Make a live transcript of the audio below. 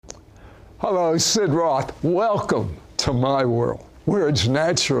Hello, Sid Roth. Welcome to my world, where it's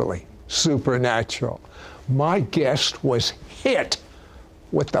naturally supernatural. My guest was hit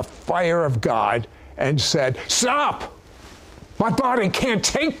with the fire of God and said, "Stop! My body can't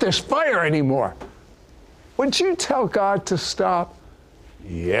take this fire anymore." Would you tell God to stop?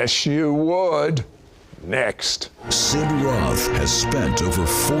 Yes, you would. Next. Sid Roth has spent over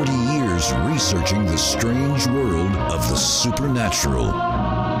 40 years researching the strange world of the supernatural.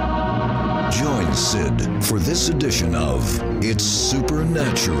 Join Sid for this edition of It's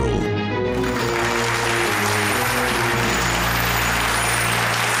Supernatural.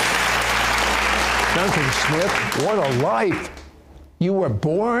 Duncan Smith, what a life. You were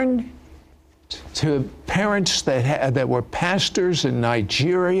born to parents that were pastors in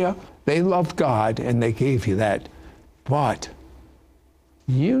Nigeria. They loved God and they gave you that. But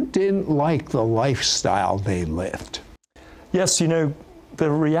you didn't like the lifestyle they lived. Yes, you know, the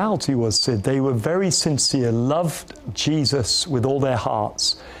reality was, Sid, they were very sincere, loved Jesus with all their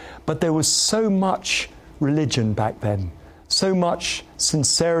hearts. But there was so much religion back then, so much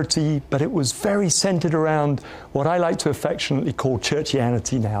sincerity, but it was very centered around what I like to affectionately call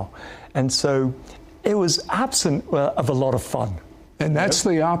churchianity now. And so it was absent of a lot of fun. And that's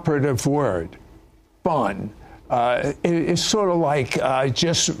the operative word, fun. It's sort of like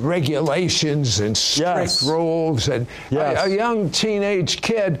just regulations and strict rules. And a young teenage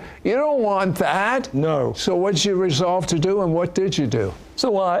kid, you don't want that. No. So what did you resolve to do, and what did you do?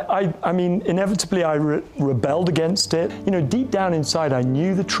 So I mean, inevitably I rebelled against it. You know, deep down inside, I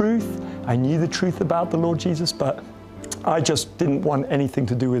knew the truth. I knew the truth about the Lord Jesus, but I just didn't want anything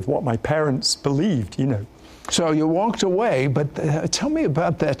to do with what my parents believed, you know. So you walked away, but tell me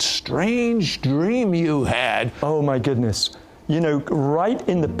about that strange dream you had. Oh, my goodness. You know, right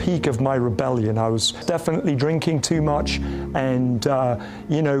in the peak of my rebellion, I was definitely drinking too much and,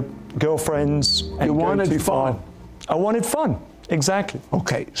 you know, girlfriends. And you wanted fun. I wanted fun, exactly.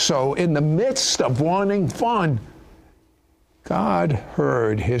 Okay, so in the midst of wanting fun, God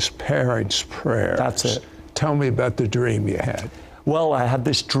heard his parents' prayers. That's it. Tell me about the dream you had. Well, I had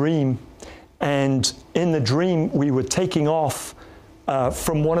this dream. And in the dream, we were taking off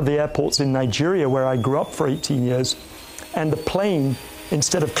from one of the airports in Nigeria where I grew up for 18 years. And the plane,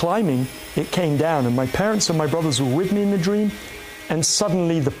 instead of climbing, it came down. And my parents and my brothers were with me in the dream. And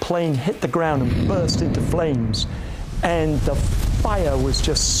suddenly the plane hit the ground and burst into flames. And the fire was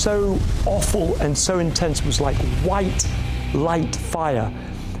just so awful and so intense. It was like white light fire.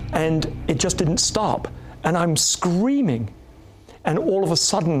 And it just didn't stop. And I'm screaming. And all of a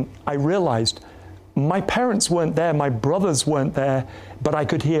sudden, I realized my parents weren't there, my brothers weren't there, but I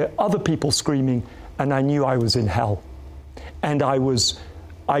could hear other people screaming, and I knew I was in hell. And I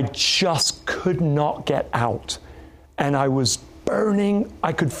just could not get out. And I was burning.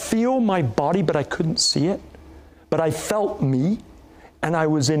 I could feel my body, but I couldn't see it. But I felt me, and I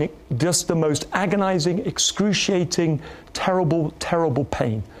was in just the most agonizing, excruciating, terrible, terrible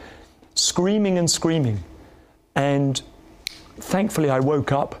pain. Screaming and screaming. And thankfully, I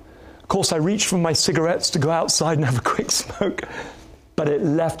woke up. Of course, I reached for my cigarettes to go outside and have a quick smoke, but it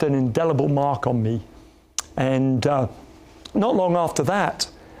left an indelible mark on me. And not long after that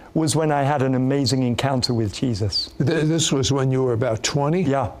was when I had an amazing encounter with Jesus. This was when you were about 20?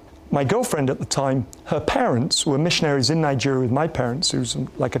 Yeah. My girlfriend at the time, her parents were missionaries in Nigeria with my parents, who was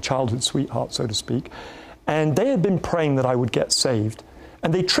like a childhood sweetheart, so to speak. And they had been praying that I would get saved.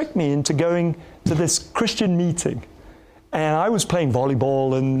 And they tricked me into going to this Christian meeting. And I was playing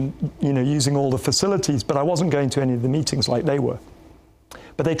volleyball and, you know, using all the facilities, but I wasn't going to any of the meetings like they were.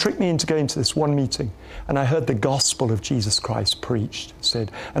 But they tricked me into going to this one meeting, and I heard the gospel of Jesus Christ preached, Sid,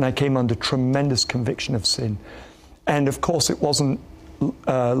 and I came under tremendous conviction of sin. And of course, it wasn't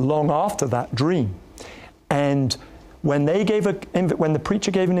long after that dream. And when when the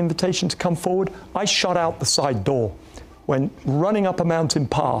preacher gave an invitation to come forward, I shot out the side door, went running up a mountain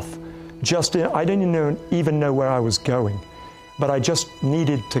path. I didn't even know where I was going, but I just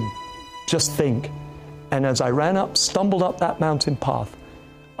needed to just think. And as I ran up, stumbled up that mountain path,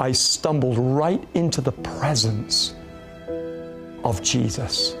 I stumbled right into the presence of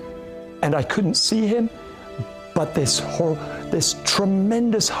Jesus. And I couldn't see him, but this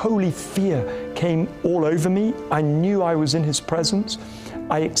tremendous holy fear came all over me. I knew I was in his presence.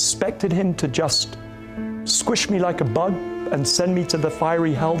 I expected him to just squish me like a bug and send me to the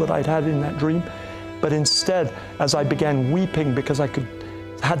fiery hell that I'd had in that dream. But instead, as I began weeping because I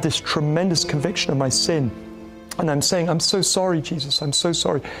had this tremendous conviction of my sin, and I'm saying, "I'm so sorry, Jesus, I'm so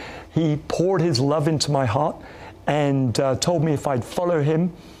sorry," he poured his love into my heart and told me if I'd follow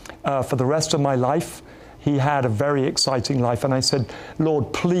him for the rest of my life. He had a very exciting life. And I said,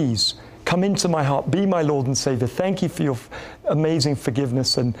 "Lord, please come into my heart, be my Lord and Savior. Thank you for your amazing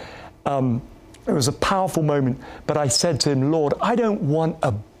forgiveness. And it was a powerful moment. But I said to him, Lord, I don't want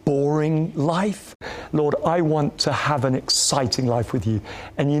a boring life. Lord, I want to have an exciting life with you.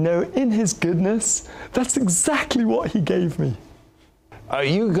 And you know, in his goodness, that's exactly what he gave me.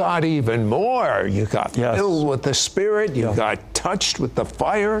 You got even more. You got filled with the Spirit. You got touched with the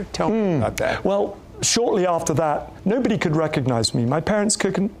fire. Tell me about that. Well, shortly after that, nobody could recognize me. My parents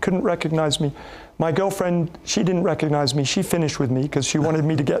couldn't recognize me. My girlfriend, she didn't recognize me. She finished with me because she wanted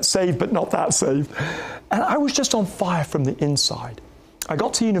me to get saved, but not that saved. And I was just on fire from the inside. I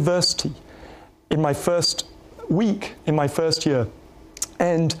got to university in my first week, in my first year,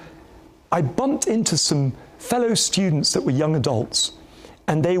 and I bumped into some fellow students that were young adults,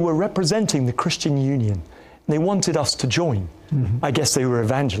 and they were representing the Christian Union. And they wanted us to join. I guess they were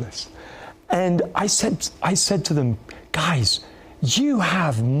evangelists. And I said to them, guys, you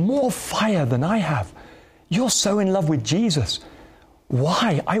have more fire than I have. You're so in love with Jesus.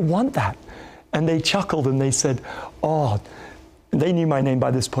 Why? I want that. And they chuckled and they said, oh, they knew my name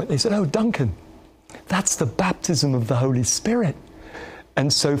by this point. They said, oh, Duncan, that's the baptism of the Holy Spirit.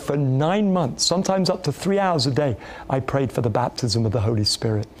 And so for 9 months, sometimes up to 3 hours a day, I prayed for the baptism of the Holy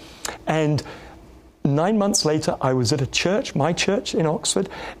Spirit. And 9 months later, I was at a church, my church in Oxford,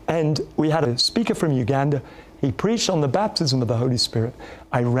 and we had a speaker from Uganda. He preached on the baptism of the Holy Spirit.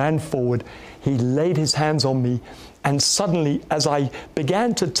 I ran forward. He laid his hands on me. And suddenly, as I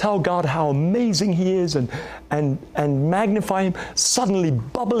began to tell God how amazing he is and magnify him, suddenly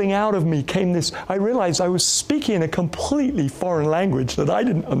bubbling out of me came this, I realized I was speaking in a completely foreign language that I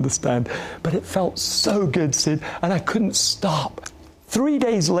didn't understand. But it felt so good, Sid, and I couldn't stop. 3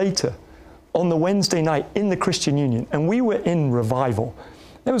 days later, on the Wednesday night in the Christian Union, and we were in revival.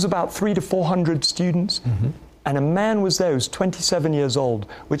 There was about 300 to 400 students, and a man was there who was 27 years old,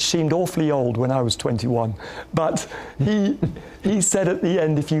 which seemed awfully old when I was 21. But he said at the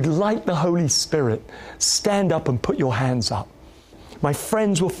end, if you'd like the Holy Spirit, stand up and put your hands up. My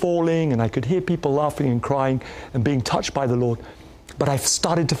friends were falling, and I could hear people laughing and crying and being touched by the Lord. But I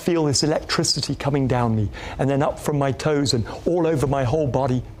started to feel this electricity coming down me, and then up from my toes and all over my whole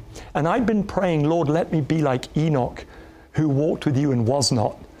body. And I'd been praying, Lord, let me be like Enoch, who walked with you and was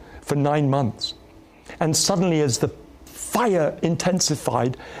not, for 9 months. And suddenly, as the fire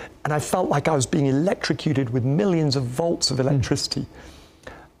intensified, and I felt like I was being electrocuted with millions of volts of electricity,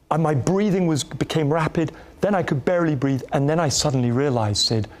 and my breathing became rapid, then I could barely breathe, and then I suddenly realized,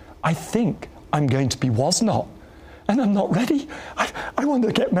 Sid, I think I'm going to be was not. And I'm not ready. I want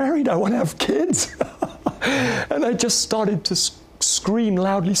to get married. I want to have kids. And I just started to scream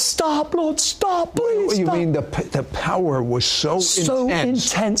loudly, stop, Lord, stop, please. What do you stop. mean the power was so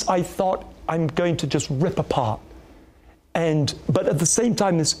intense? I thought I'm going to just rip apart. But at the same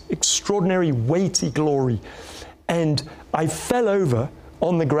time, this extraordinary weighty glory. And I fell over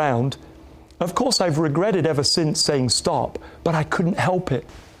on the ground. Of course, I've regretted ever since saying stop, but I couldn't help it.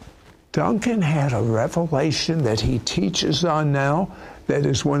 Duncan had a revelation that he teaches on now that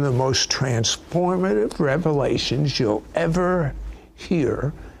is one of the most transformative revelations you'll ever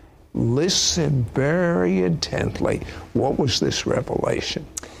hear. Listen very intently. What was this revelation?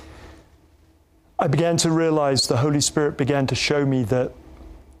 I began to realize the Holy Spirit began to show me that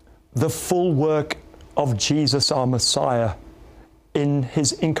the full work of Jesus, our Messiah, in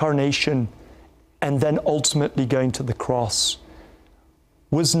his incarnation and then ultimately going to the cross,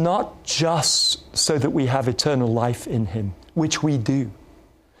 was not just so that we have eternal life in him, which we do,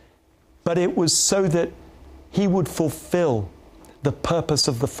 but it was so that he would fulfill the purpose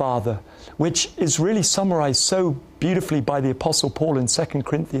of the Father, which is really summarized so beautifully by the Apostle Paul in 2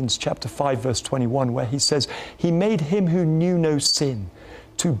 Corinthians chapter 5, verse 21, where he says, he made him who knew no sin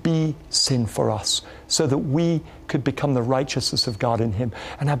to be sin for us, so that we could become the righteousness of God in him.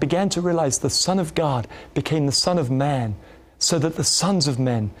 And I began to realize the Son of God became the Son of Man, so that the sons of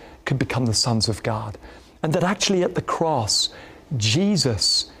men could become the sons of God. And that actually at the cross,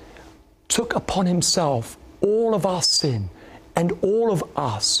 Jesus took upon himself all of our sin and all of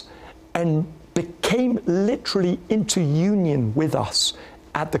us and became literally into union with us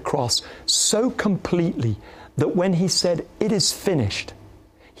at the cross so completely that when he said, it is finished,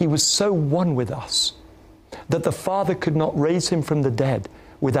 he was so one with us that the Father could not raise him from the dead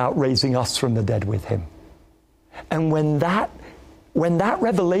without raising us from the dead with him. And when that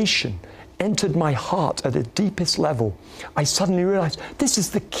revelation entered my heart at the deepest level, I suddenly realized this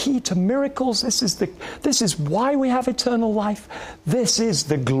is the key to miracles. This is why we have eternal life. This is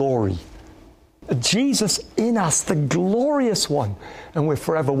the glory. Jesus in us, the glorious one, and we're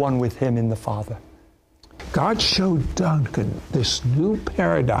forever one with him in the Father. God showed Duncan this new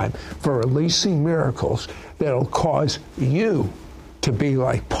paradigm for releasing miracles that'll cause you to be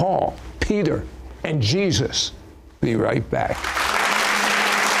like Paul, Peter, and Jesus. Be right back.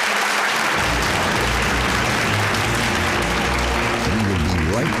 We will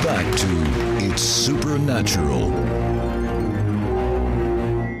be right back to It's Supernatural.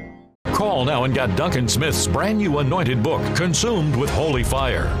 Call now and get Duncan Smith's brand new anointed book, Consumed with Holy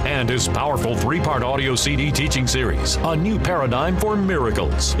Fire, and his powerful 3-part audio CD teaching series, A New Paradigm for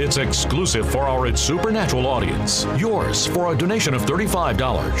Miracles. It's exclusive for our It's Supernatural audience. Yours for a donation of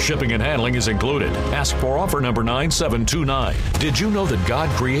 $35. Shipping and handling is included. Ask for offer number 9729. Did you know that God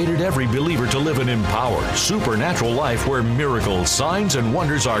created every believer to live an empowered, supernatural life where miracles, signs, and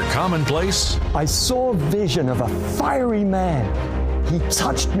wonders are commonplace? I saw a vision of a fiery man. He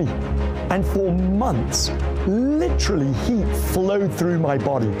touched me, and for months, literally heat flowed through my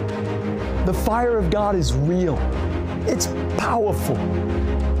body. The fire of God is real. It's powerful.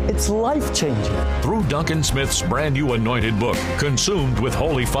 It's life-changing. Through Duncan Smith's brand new anointed book, Consumed with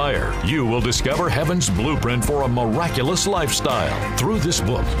Holy Fire, you will discover heaven's blueprint for a miraculous lifestyle. Through this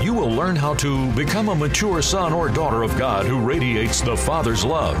book, you will learn how to become a mature son or daughter of God who radiates the Father's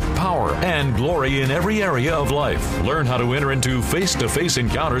love, power, and glory in every area of life. Learn how to enter into face-to-face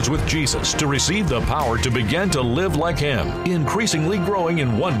encounters with Jesus to receive the power to begin to live like Him, increasingly growing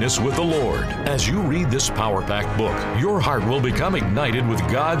in oneness with the Lord. As you read this power-packed book, your heart will become ignited with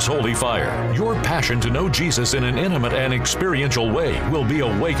God's holy fire. Your passion to know Jesus in an intimate and experiential way will be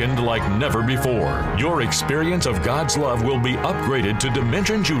awakened like never before. Your experience of God's love will be upgraded to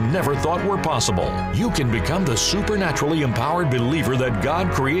dimensions you never thought were possible. You can become the supernaturally empowered believer that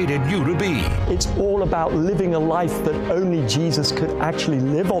God created you to be. It's all about living a life that only Jesus could actually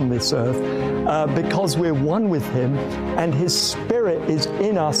live on this earth because we're one with Him and His Spirit is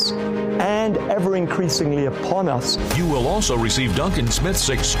in us and ever increasingly upon us. You will also receive Duncan Smith's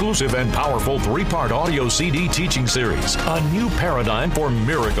exclusive and powerful 3-part audio CD teaching series, A New Paradigm for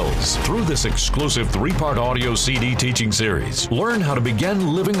Miracles. Through this exclusive 3-part audio CD teaching series, learn how to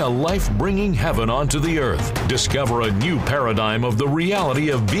begin living a life bringing heaven onto the earth. Discover a new paradigm of the reality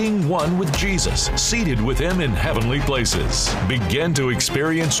of being one with Jesus, seated with Him in heavenly places. Begin to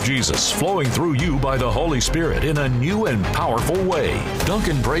experience Jesus flowing through you by the Holy Spirit in a new and powerful way.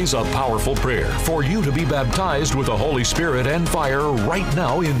 Duncan prays a powerful prayer for you to be baptized with the Holy Spirit and fire right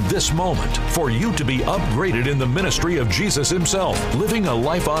now in this moment, for you to be upgraded in the ministry of Jesus Himself, living a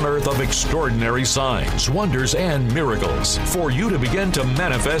life on earth of extraordinary signs, wonders, and miracles, for you to begin to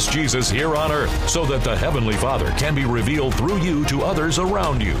manifest Jesus here on earth so that the Heavenly Father can be revealed through you to others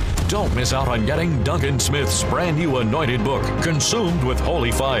around you. Don't miss out on getting Duncan Smith's brand new anointed book, Consumed with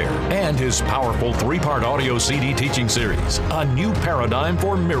Holy Fire, and his powerful 3-part audio CD teaching series, A New Paradigm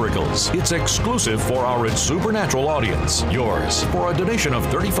for Miracles. It's exclusive for our It's Supernatural audience. Yours for a donation of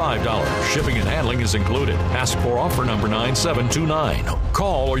 $35. Shipping and handling is included. Ask for offer number 9729.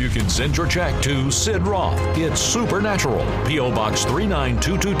 Call or you can send your check to Sid Roth. It's Supernatural. P.O. Box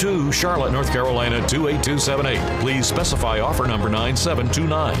 39222, Charlotte, North Carolina 28278. Please specify offer number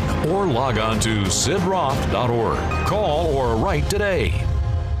 9729 or log on to sidroth.org. Call or write today.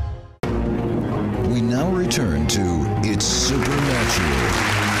 We now return to It's Supernatural.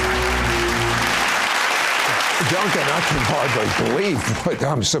 Duncan, I can hardly believe what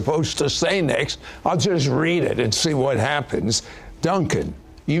I'm supposed to say next. I'll just read it and see what happens. Duncan,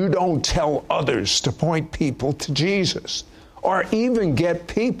 you don't tell others to point people to Jesus or even get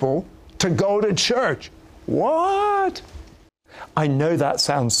people to go to church. What? I know that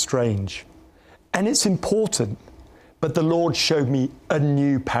sounds strange, and it's important, but the Lord showed me a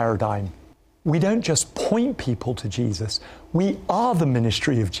new paradigm. We don't just point people to Jesus, we are the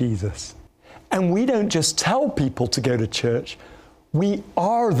ministry of Jesus. And we don't just tell people to go to church, we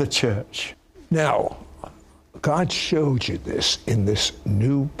are the church. Now, God showed you this in this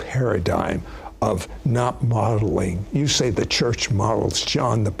new paradigm of not modeling. You say the church models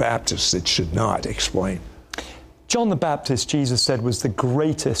John the Baptist. It should not. Explain. John the Baptist, Jesus said, was the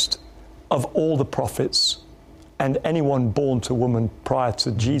greatest of all the prophets and anyone born to woman prior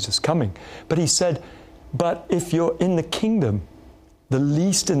to Jesus coming. But he said, but if you're in the kingdom, the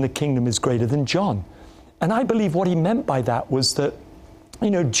least in the kingdom is greater than John. And I believe what he meant by that was that,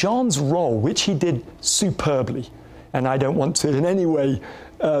 John's role, which he did superbly, and I don't want to in any way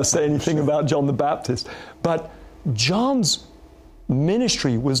say anything about John the Baptist, but John's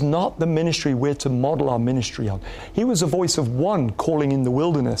ministry was not the ministry we're to model our ministry on. He was a voice of one calling in the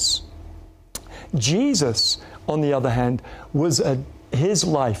wilderness. Jesus, on the other hand, his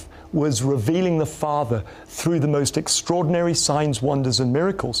life was revealing the Father through the most extraordinary signs, wonders, and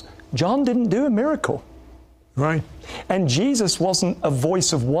miracles. John didn't do a miracle. Right. And Jesus wasn't a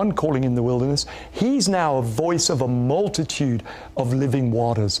voice of one calling in the wilderness. He's now a voice of a multitude of living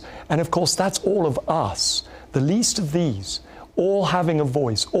waters. And of course, that's all of us, the least of these, all having a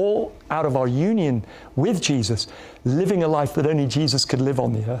voice, all out of our union with Jesus, living a life that only Jesus could live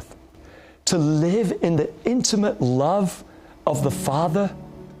on the earth. To live in the intimate love of the Father,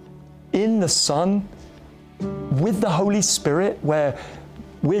 in the Son, with the Holy Spirit, where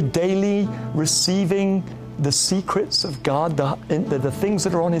we're daily receiving the secrets of God, the things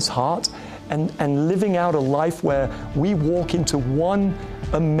that are on His heart, and living out a life where we walk into one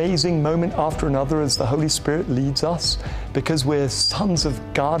amazing moment after another as the Holy Spirit leads us, because we're sons of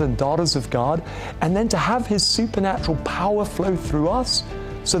God and daughters of God, and then to have His supernatural power flow through us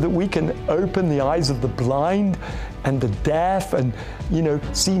so that we can open the eyes of the blind and the deaf, and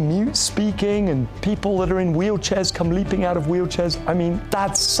see mute speaking, and people that are in wheelchairs come leaping out of wheelchairs. I mean,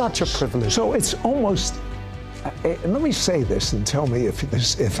 that's such a privilege. So it's almost, let me say this and tell me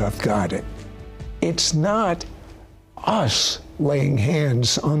if I've got it. It's not us laying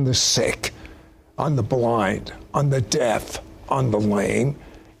hands on the sick, on the blind, on the deaf, on the lame.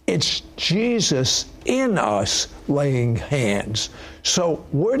 It's Jesus in us laying hands. So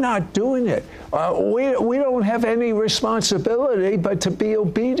we're not doing it. We don't have any responsibility but to be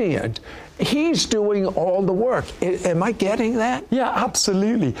obedient. He's doing all the work. Am I getting that? Yeah,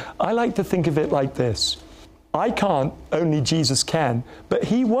 absolutely. I like to think of it like this. I can't, only Jesus can, but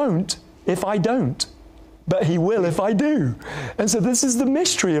He won't if I don't. But He will if I do. And so this is the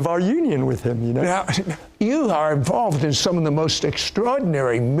mystery of our union with Him, Now, you are involved in some of the most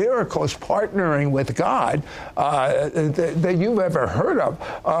extraordinary miracles, partnering with God, that you've ever heard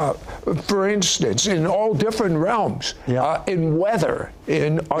of. For instance, in all different realms, in weather,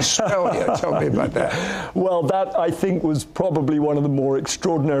 in Australia. Tell me about that. Well, that I think was probably one of the more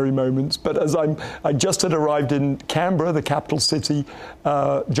extraordinary moments. But as I just had arrived in Canberra, the capital city,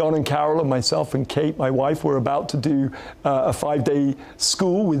 John and Carol and myself and Kate, my wife, were about to do a 5-day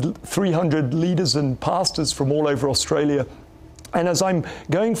school with 300 leaders and pastors from all over Australia. And as I'm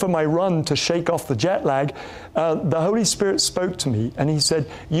going for my run to shake off the jet lag, the Holy Spirit spoke to me and He said,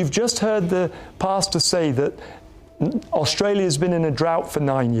 "You've just heard the pastor say that Australia has been in a drought for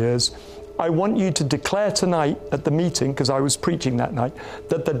 9 years. I want you to declare tonight at the meeting," because I was preaching that night,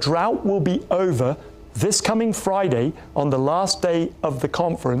 "that the drought will be over this coming Friday on the last day of the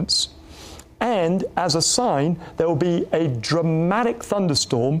conference. And as a sign, there will be a dramatic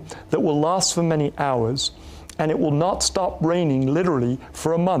thunderstorm that will last for many hours, and it will not stop raining literally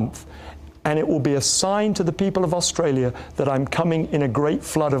for a month. And it will be a sign to the people of Australia that I'm coming in a great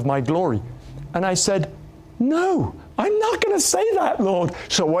flood of my glory." And I said, "No, I'm not going to say that, Lord."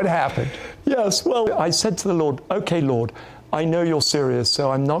 So what happened? Yes, well, I said to the Lord, "Okay, Lord, I know you're serious, so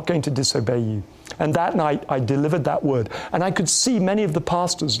I'm not going to disobey you." And that night, I delivered that word. And I could see many of the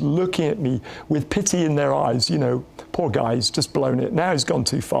pastors looking at me with pity in their eyes. Poor guy, he's just blown it. Now he's gone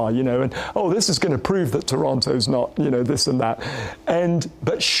too far, and, oh, this is going to prove that Toronto's not, this and that.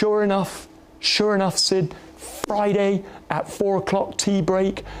 But sure enough, Sid, Friday at 4 o'clock tea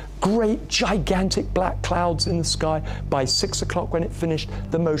break, great gigantic black clouds in the sky. By 6 o'clock when it finished,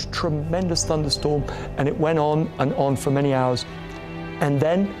 the most tremendous thunderstorm, and it went on and on for many hours. And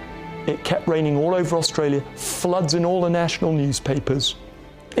then it kept raining all over Australia, floods in all the national newspapers.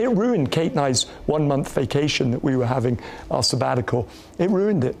 It ruined Kate and I's 1-month vacation that we were having, our sabbatical. It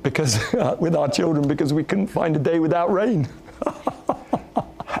ruined it because with our children, because we couldn't find a day without rain.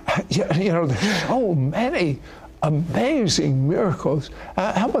 There's so many amazing miracles.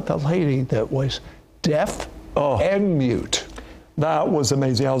 How about the lady that was deaf and mute? That was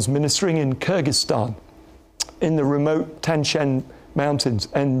amazing. I was ministering in Kyrgyzstan, in the remote Tanshan Mountains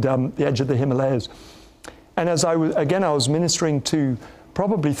and the edge of the Himalayas. And as I was ministering to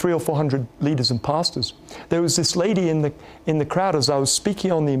probably 300 or 400 leaders and pastors. There was this lady in the crowd as I was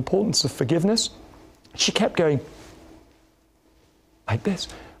speaking on the importance of forgiveness. She kept going like this.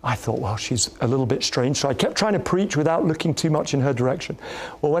 I thought, well, she's a little bit strange. So I kept trying to preach without looking too much in her direction.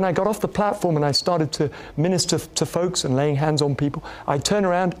 Well, when I got off the platform and I started to minister to folks and laying hands on people, I turned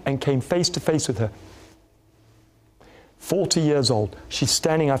around and came face to face with her. 40 years old. She's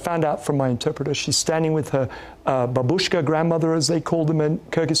standing, I found out from my interpreter, she's standing with her babushka, grandmother as they call them in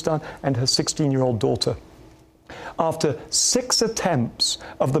Kyrgyzstan, and her 16-year-old daughter. After 6 attempts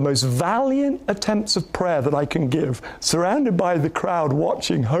of the most valiant attempts of prayer that I can give, surrounded by the crowd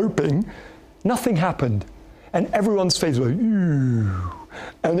watching, hoping, nothing happened. And everyone's face was, "Ew,"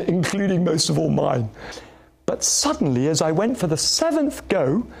 and including most of all mine. But suddenly, as I went for the 7th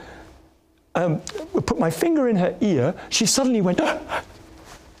go, put my finger in her ear, she suddenly went,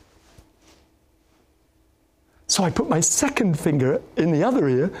 So I put my second finger in the other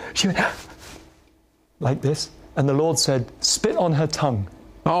ear. She went like this. And the Lord said, spit on her tongue.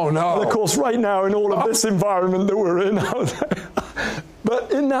 Oh, no. And of course, right now, in all of this environment that we're in, but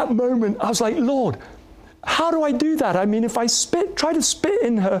in that moment, I was like, Lord, how do I do that? I mean, if I try to spit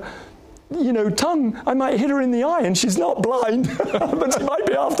in her, tongue, I might hit her in the eye, and she's not blind, but she might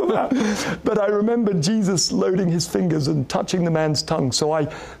be after that. But I remember Jesus loading his fingers and touching the man's tongue. So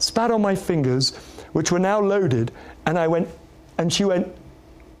I spat on my fingers, which were now loaded, and I went, and she went,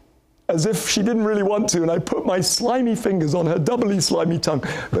 as if she didn't really want to, and I put my slimy fingers on her doubly slimy tongue.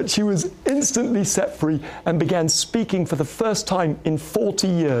 But she was instantly set free and began speaking for the first time in 40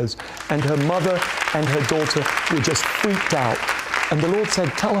 years. And her mother and her daughter were just freaked out. And the Lord said,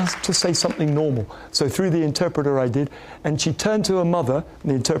 tell us to say something normal. So through the interpreter I did, and she turned to her mother,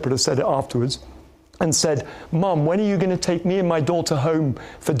 and the interpreter said it afterwards, and said, Mom, when are you going to take me and my daughter home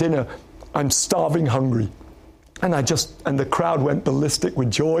for dinner? I'm starving hungry. And the crowd went ballistic with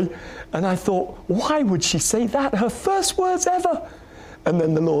joy. And I thought, why would she say that? Her first words ever. And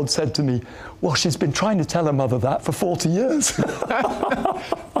then the Lord said to me, well, she's been trying to tell her mother that for 40 years.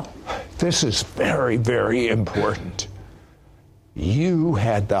 This is very, very important. You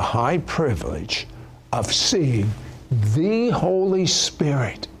had the high privilege of seeing the Holy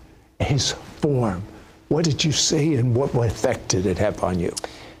Spirit, his form. What did you see, and what effect did it have on you?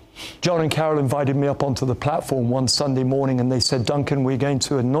 John and Carol invited me up onto the platform one Sunday morning, and they said, Duncan, we're going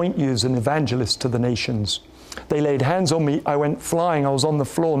to anoint you as an evangelist to the nations. They laid hands on me. I went flying. I was on the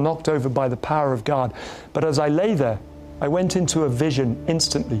floor, knocked over by the power of God. But as I lay there, I went into a vision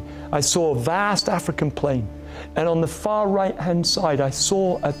instantly. I saw a vast African plain, and on the far right-hand side, I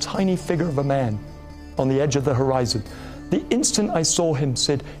saw a tiny figure of a man on the edge of the horizon. The instant I saw him,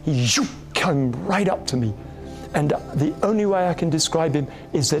 he came right up to me. And the only way I can describe him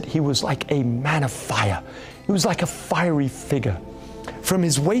is that he was like a man of fire. He was like a fiery figure. From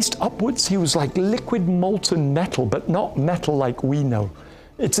his waist upwards, he was like liquid molten metal, but not metal like we know.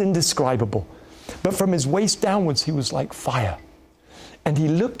 It's indescribable. But from his waist downwards, he was like fire. And he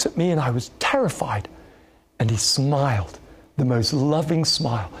looked at me, and I was terrified. And he smiled, the most loving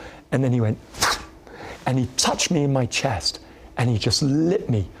smile. And then he went, and he touched me in my chest, and he just lit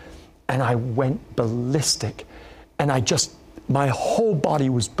me. And I went ballistic. And my whole body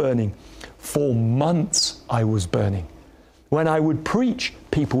was burning. For months, I was burning. When I would preach,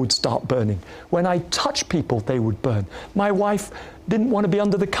 people would start burning. When I touched people, they would burn. My wife didn't want to be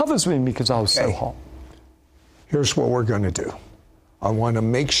under the covers with me because I was so hot. Here's what we're going to do. I want to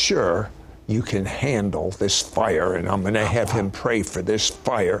make sure you can handle this fire, and I'm going to have him pray for this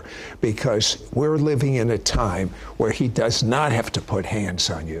fire, because we're living in a time where he does not have to put hands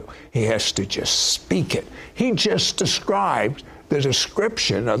on you. He has to just speak it. He just described the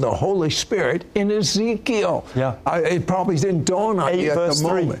description of the Holy Spirit in Ezekiel. Yeah. It probably didn't dawn on you at the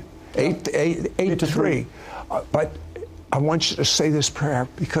moment. 8:3. But I want you to say this prayer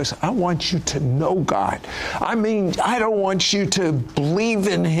because I want you to know God. I mean, I don't want you to believe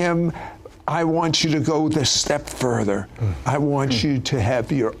in him. I want you to go the step further. I want you to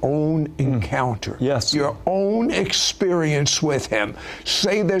have your own encounter, your own experience with him.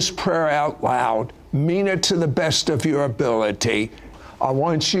 Say this prayer out loud. Mean it to the best of your ability. I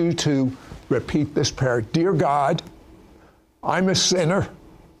want you to repeat this prayer. Dear God, I'm a sinner.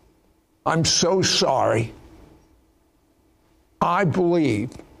 I'm so sorry. I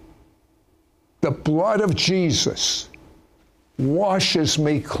believe the blood of Jesus washes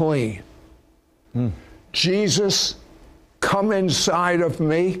me clean. Jesus, come inside of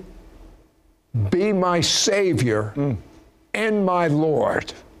me, be my Savior and my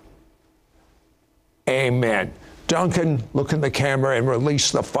Lord. Amen. Duncan, look in the camera and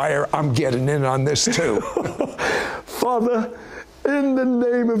release the fire. I'm getting in on this too. Father, in the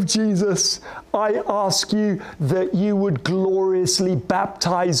name of Jesus, I ask you that you would gloriously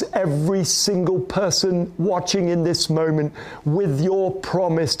baptize every single person watching in this moment with your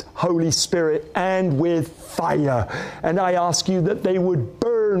promised Holy Spirit and with fire. And I ask you that they would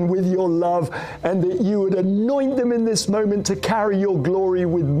burn with your love, and that you would anoint them in this moment to carry your glory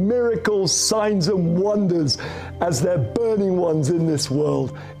with miracles, signs, and wonders as they're burning ones in this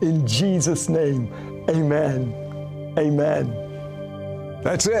world. In Jesus' name, amen. Amen.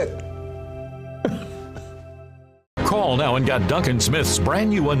 That's it. Call now and get Duncan Smith's brand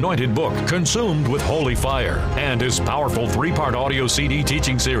new anointed book, Consumed with Holy Fire, and his powerful 3-part audio CD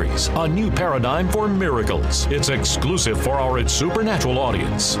teaching series, A New Paradigm for Miracles. It's exclusive for our It's Supernatural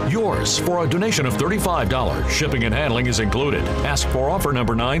audience. Yours for a donation of $35. Shipping and handling is included. Ask for offer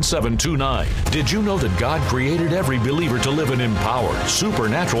number 9729. Did you know that God created every believer to live an empowered,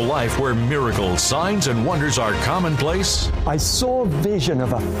 supernatural life where miracles, signs, and wonders are commonplace? I saw a vision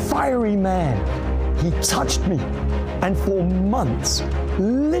of a fiery man. He touched me, and for months,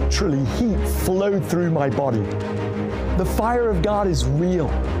 literally heat flowed through my body. The fire of God is real.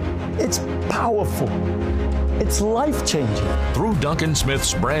 It's powerful. It's life-changing. Through Duncan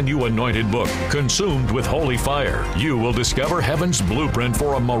Smith's brand new anointed book, Consumed with Holy Fire, you will discover heaven's blueprint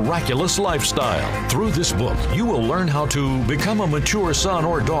for a miraculous lifestyle. Through this book, you will learn how to become a mature son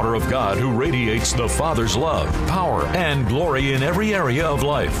or daughter of God who radiates the Father's love, power, and glory in every area of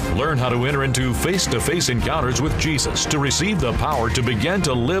life. Learn how to enter into face-to-face encounters with Jesus to receive the power to begin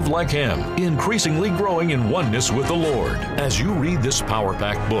to live like Him, increasingly growing in oneness with the Lord. As you read this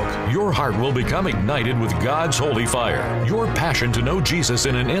power-packed book, your heart will become ignited with God's holy fire. Your passion to know Jesus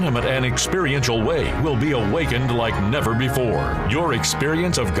in an intimate and experiential way will be awakened like never before. Your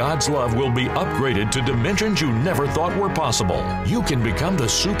experience of God's love will be upgraded to dimensions you never thought were possible. You can become the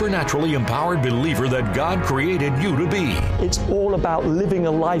supernaturally empowered believer that God created you to be. It's all about living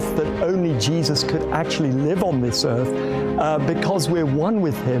a life that only Jesus could actually live on this earth because we're one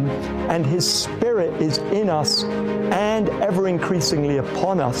with Him and His Spirit is in us and ever increasingly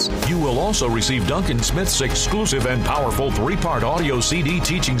upon us. You will also receive Duncan Smith's exclusive and powerful 3-part audio CD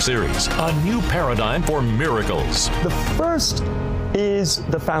teaching series, A New Paradigm for Miracles. The first is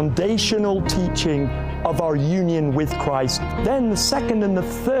the foundational teaching of our union with Christ. Then the second and the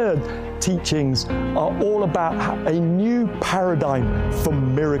third teachings are all about a new paradigm for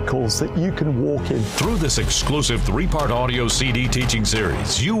miracles that you can walk in. Through this exclusive 3-part audio CD teaching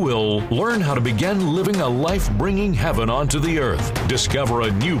series, you will learn how to begin living a life bringing heaven onto the earth. Discover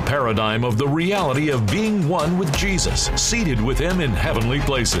a new paradigm of the reality of being one with Jesus, seated with Him in heavenly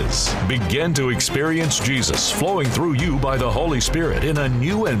places. Begin to experience Jesus flowing through you by the Holy Spirit in a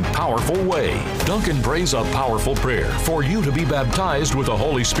new and powerful way. Duncan prays a powerful prayer for you to be baptized with the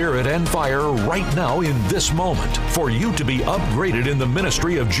Holy Spirit and fire right now in this moment, for you to be upgraded in the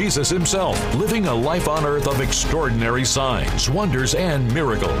ministry of Jesus Himself, living a life on earth of extraordinary signs, wonders, and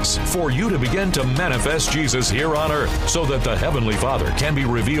miracles, for you to begin to manifest Jesus here on earth so that the Heavenly Father can be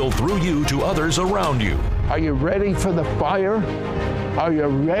revealed through you to others around you. Are you ready for the fire? Are you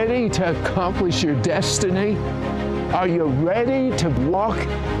ready to accomplish your destiny? Are you ready to walk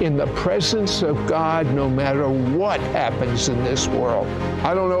in the presence of God no matter what happens in this world?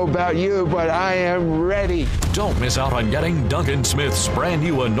 I don't know about you, but I am ready. Don't miss out on getting Duncan Smith's brand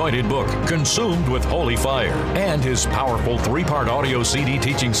new anointed book, Consumed with Holy Fire, and his powerful 3-part audio CD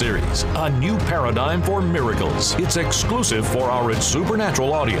teaching series, A New Paradigm for Miracles. It's exclusive for our It's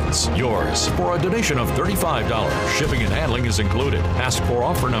Supernatural audience. Yours for a donation of $35. Shipping and handling is included. Ask for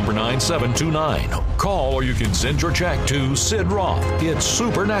offer number 9729. Call or you can send your check to Sid Roth. It's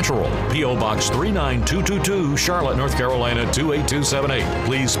Supernatural. P.O. Box 39222, Charlotte, North Carolina 28278.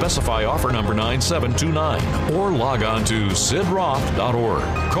 Please specify offer number 9729 or log on to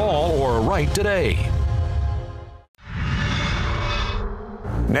sidroth.org. Call or write today.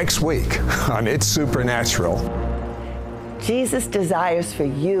 Next week on It's Supernatural. Jesus desires for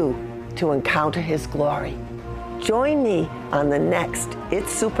you to encounter His glory. Join me on the next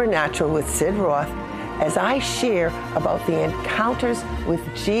It's Supernatural with Sid Roth as I share about the encounters with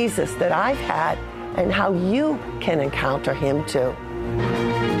Jesus that I've had and how you can encounter Him too.